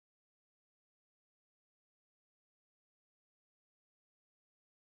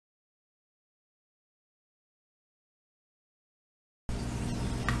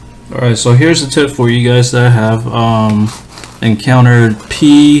Alright, so here's a tip for you guys that have encountered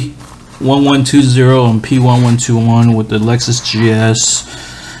P1120 and P1121 with the Lexus GS,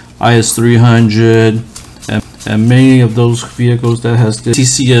 IS300, and many of those vehicles that has the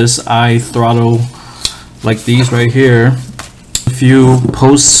TCSI throttle like these right here. A few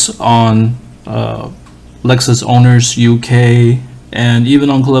posts on Lexus Owners UK and even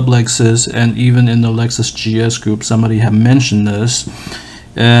on Club Lexus and even in the Lexus GS group, somebody had mentioned this.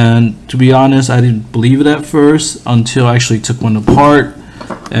 And to be honest, I didn't believe it at first until I actually took one apart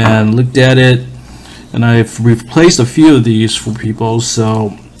and looked at it, and I've replaced a few of these for people,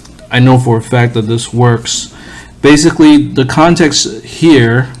 so I know for a fact that this works. Basically, the contacts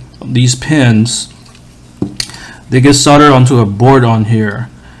here, these pins, they get soldered onto a board on here,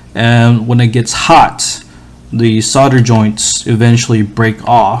 and when it gets hot, the solder joints eventually break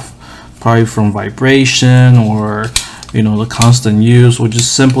off, probably from vibration or the constant use, or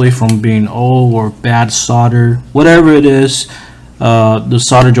just simply from being old or bad solder. Whatever it is, the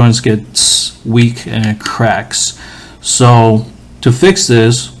solder joints gets weak and it cracks. So to fix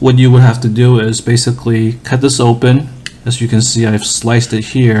this, what you would have to do is basically cut this open. As you can see, I've sliced it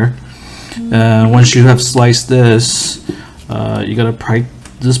here, and once you have sliced this, you gotta pry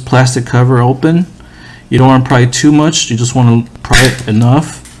this plastic cover open. You don't want to pry too much, you just want to pry it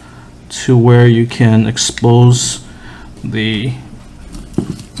enough to where you can expose the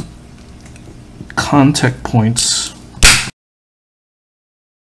contact points.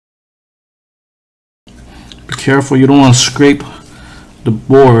 Be careful, you don't want to scrape the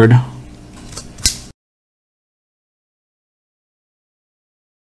board.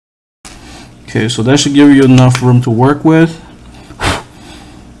 Okay, so that should give you enough room to work with.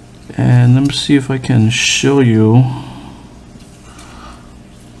 And let me see if I can show you.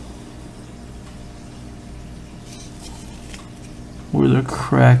 Where the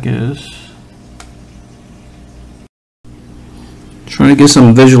crack is. Trying to get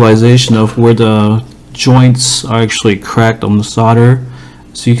some visualization of where the joints are actually cracked on the solder.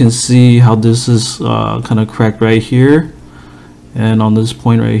 So you can see how this is kind of cracked right here, and on this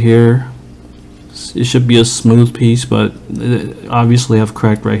point right here. It should be a smooth piece, but it obviously have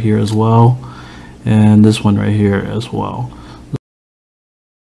cracked right here as well, and this one right here as well.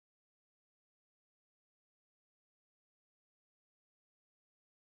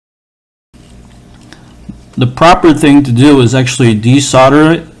 The proper thing to do is actually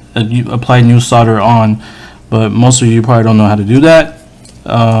desolder it and you apply new solder on, but most of you probably don't know how to do that.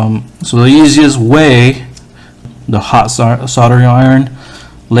 So the easiest way, the hot soldering iron,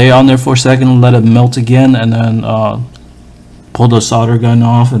 lay it on there for a second, let it melt again, and then pull the solder gun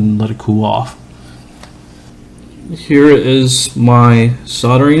off and let it cool off. Here is my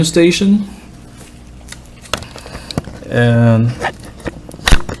soldering station, and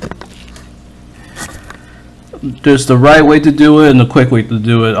there's the right way to do it and the quick way to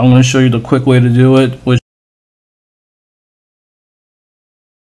do it. I'm going to show you the quick way to do it, which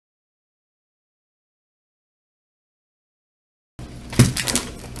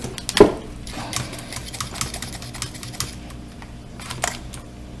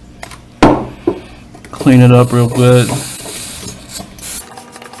clean it up real good.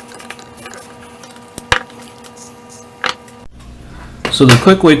 So the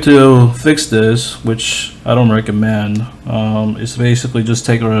quick way to fix this, which I don't recommend, is basically just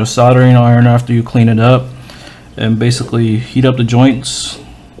take a soldering iron after you clean it up and basically heat up the joints.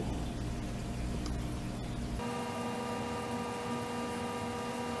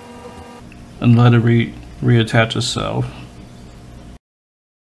 And let it reattach itself.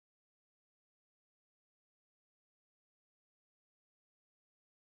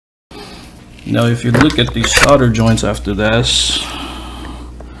 Now if you look at these solder joints after this,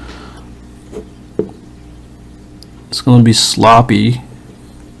 it's going to be sloppy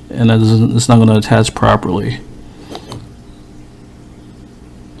and it's not going to attach properly.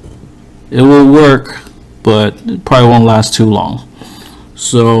 It will work, but it probably won't last too long.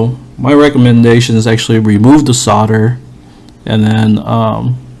 So my recommendation is actually remove the solder and then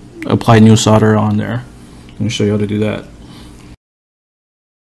apply new solder on there. I'm going to show you how to do that.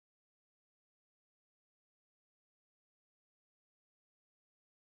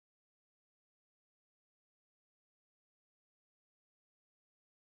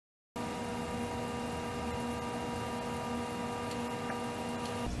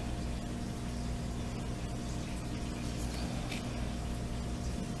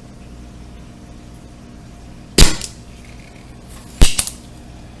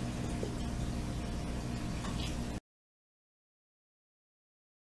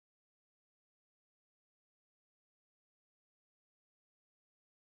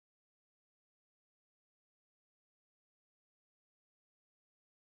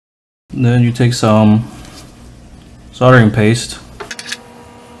 And then you take some soldering paste.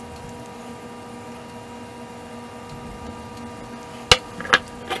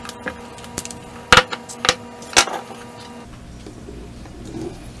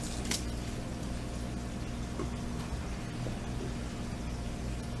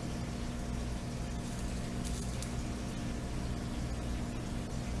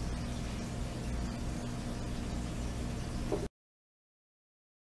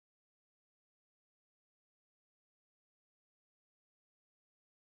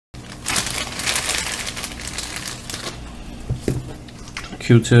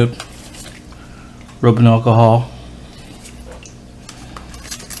 Q-tip, rubbing alcohol.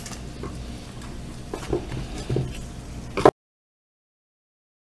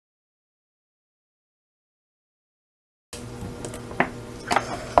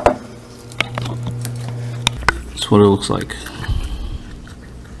 That's what it looks like.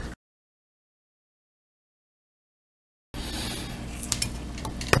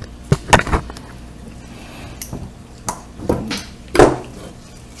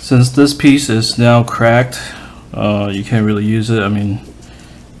 Since this piece is now cracked, you can't really use it. I mean,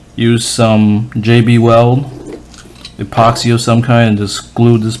 use some JB Weld, epoxy of some kind, and just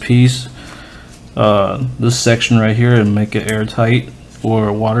glue this piece, this section right here, and make it airtight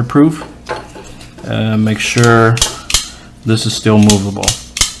or waterproof. And make sure this is still movable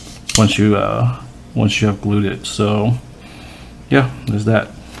once you have glued it. So yeah, there's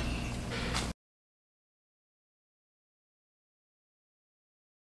that.